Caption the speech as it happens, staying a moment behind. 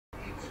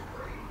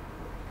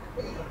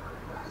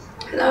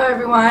Hello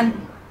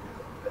everyone,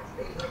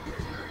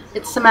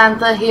 it's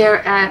Samantha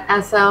here at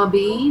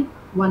SLB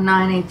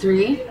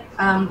 1983.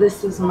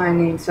 This is my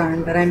name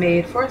sign that I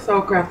made for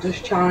Soul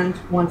Crafters Challenge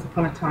once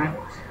upon a time.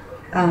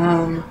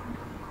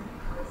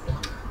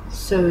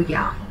 So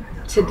yeah,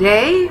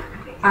 today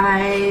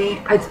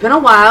it's been a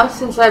while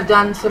since I've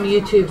done some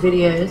YouTube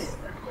videos.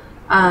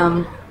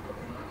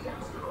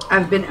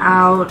 I've been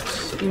out,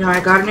 I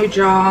got a new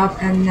job,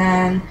 and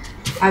then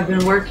I've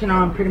been working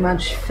on pretty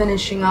much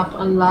finishing up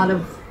a lot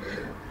of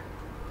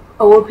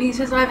old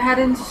pieces I've had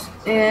in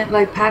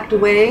like packed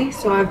away.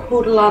 So I've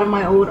pulled a lot of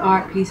my old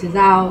art pieces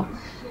out,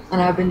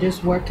 and I've been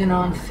just working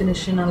on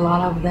finishing a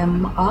lot of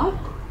them up.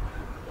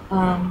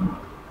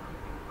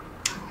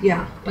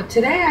 Yeah, but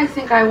today I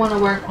think I want to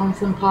work on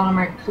some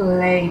polymer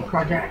clay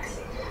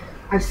projects.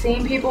 I've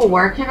seen people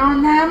working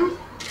on them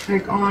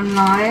like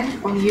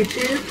online on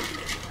YouTube,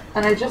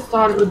 and I just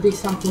thought it would be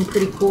something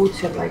pretty cool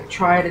to like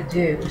try to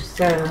do.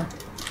 So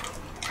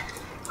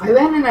I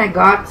went and I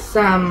got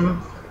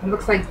some, it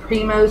looks like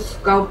Primo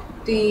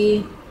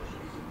Sculpty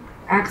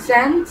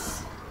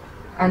accents,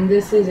 and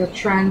this is a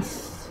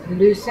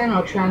translucent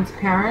or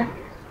transparent.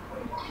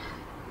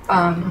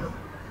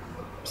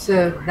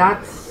 So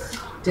that's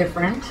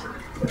different.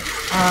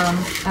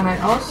 And I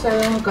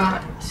also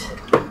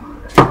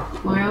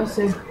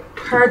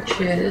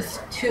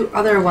purchased two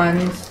other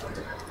ones.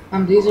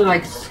 These are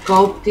like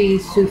Sculpty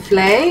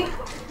Souffle. I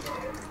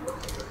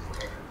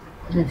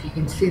don't know if you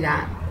can see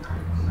that.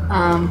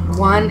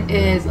 One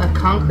is a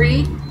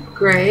concrete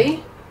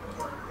gray,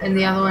 and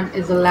the other one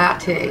is a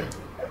latte.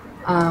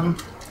 And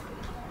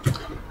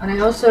I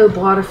also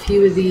bought a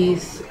few of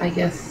these, I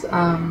guess,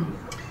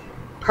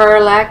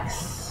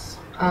 Pearlex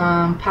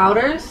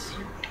powders.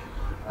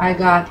 I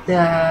got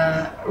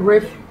the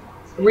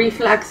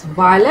Reflex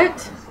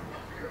Violet.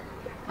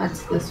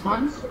 That's this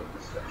one.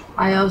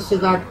 I also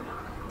got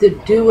the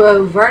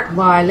Duo Vert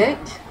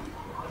Violet.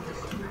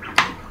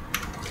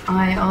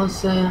 I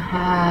also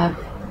have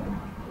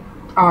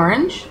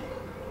orange.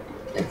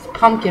 It's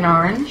pumpkin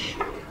orange.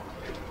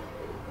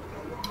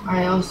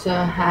 I also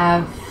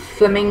have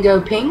flamingo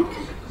pink.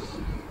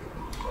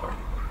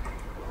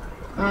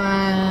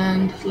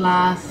 And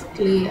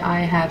lastly, I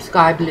have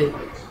sky blue.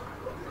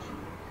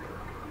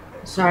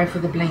 Sorry for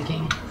the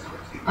blinking.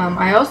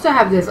 I also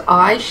have this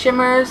eye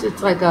shimmers.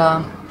 It's like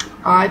a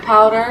eye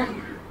powder,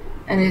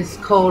 and it's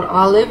called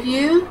Olive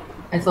You.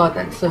 I thought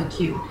that's so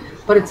cute,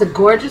 but it's a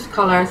gorgeous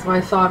color, so I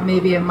thought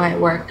maybe it might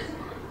work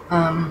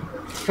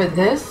for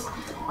this.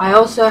 I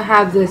also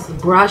have this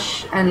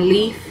brush and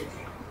leaf,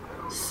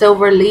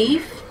 silver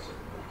leaf.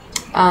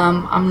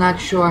 I'm not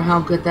sure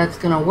how good that's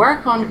gonna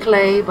work on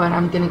clay, but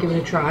I'm gonna give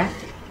it a try.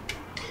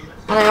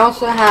 And I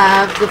also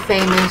have the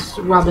famous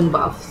Robin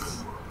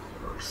Buffs.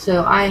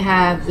 So I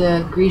have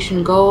the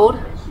Grecian Gold.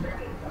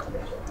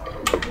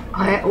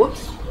 I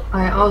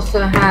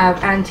also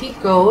have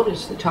Antique Gold,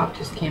 which the top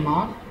just came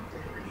off.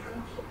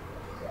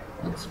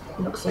 It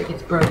looks like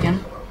it's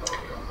broken.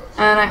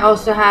 And I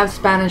also have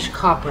Spanish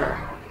Copper.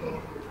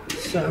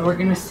 So we're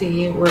gonna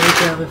see where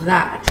we go with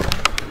that.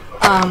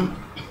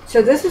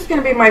 So this is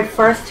gonna be my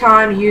first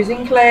time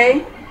using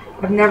clay.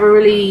 I've never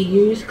really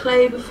used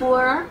clay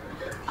before,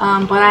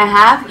 but I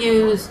have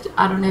used,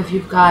 I don't know if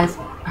you guys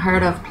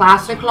heard of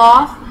plaster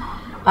cloth.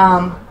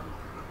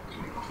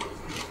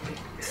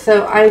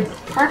 So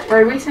I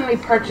recently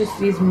purchased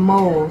these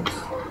molds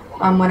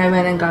when I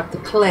went and got the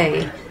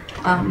clay.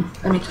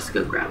 Let me just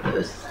go grab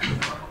those.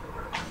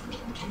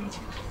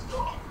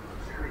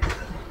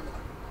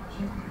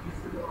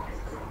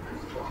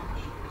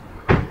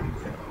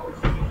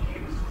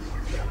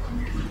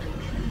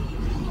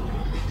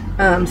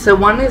 So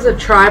one is a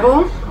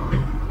tribal.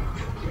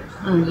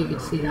 I don't know if you can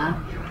see that.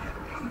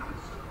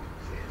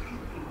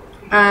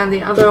 And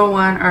the other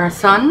one are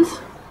suns.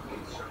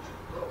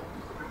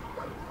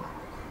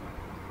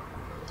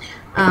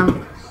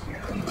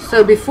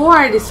 So before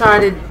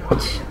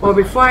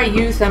I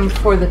used them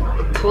for the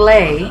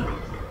clay,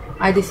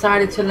 I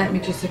decided to let me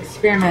just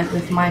experiment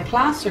with my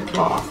plaster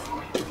cloth,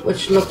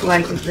 which looked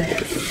like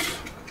this.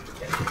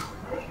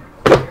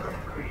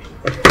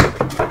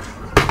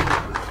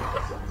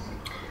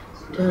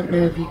 Don't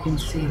know if you can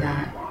see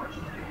that.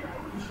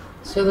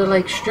 So they're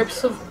like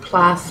strips of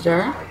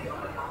plaster.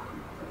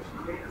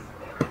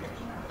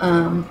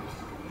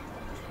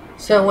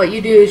 So what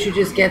you do is you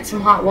just get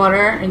some hot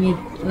water and you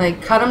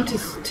like cut them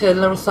to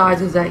little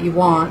sizes that you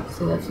want.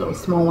 So that's little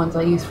small ones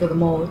I use for the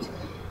molds.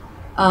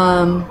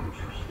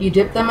 You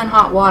dip them in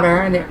hot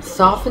water and it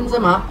softens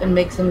them up and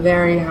makes them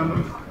very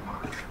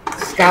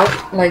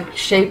scalp like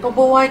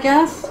shapeable, I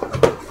guess.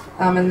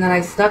 And then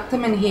I stuck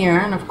them in here,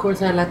 and of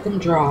course I let them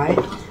dry.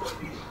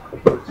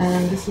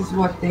 And this is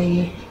what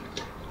they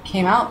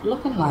came out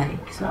looking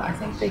like. So I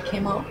think they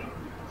came out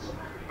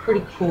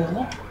pretty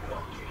cool.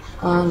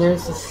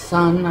 There's the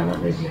sun. I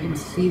don't know if you can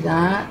see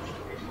that.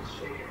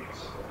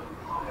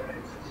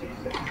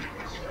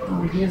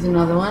 Here's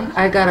another one.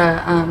 I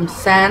gotta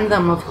sand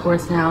them, of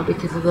course, now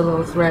because of the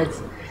little threads,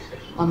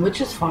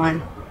 which is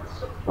fine.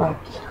 But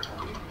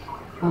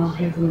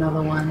here's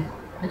another one.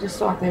 I just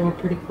thought they were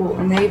pretty cool.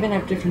 And they even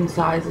have different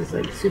sizes,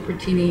 like super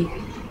teeny,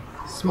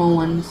 small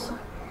ones.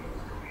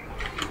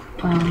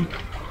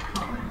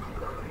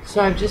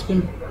 So I've just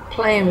been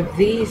playing with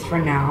these for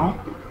now.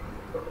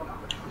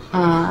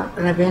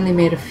 And I've only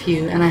made a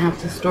few, and I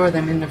have to store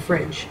them in the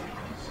fridge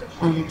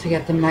to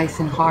get them nice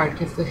and hard,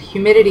 because the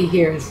humidity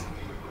here is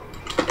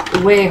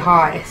way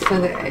high. So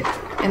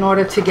that in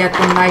order to get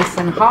them nice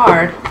and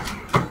hard,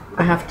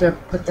 I have to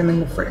put them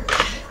in the fridge.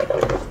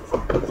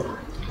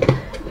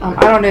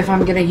 I don't know if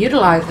I'm going to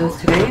utilize those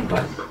today,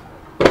 but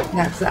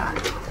that's that.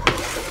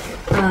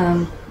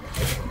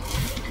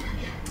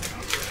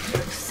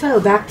 So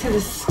back to the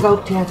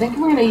sculpting. I think I'm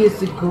going to use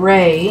the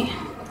gray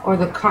or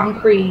the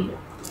concrete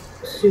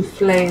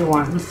souffle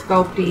one,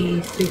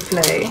 Sculpty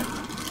Souffle.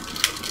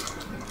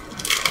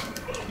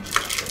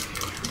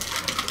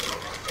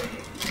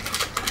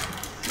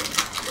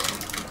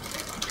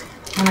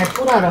 And I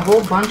pulled out a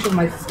whole bunch of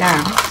my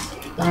stamps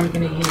that I'm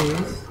going to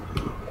use.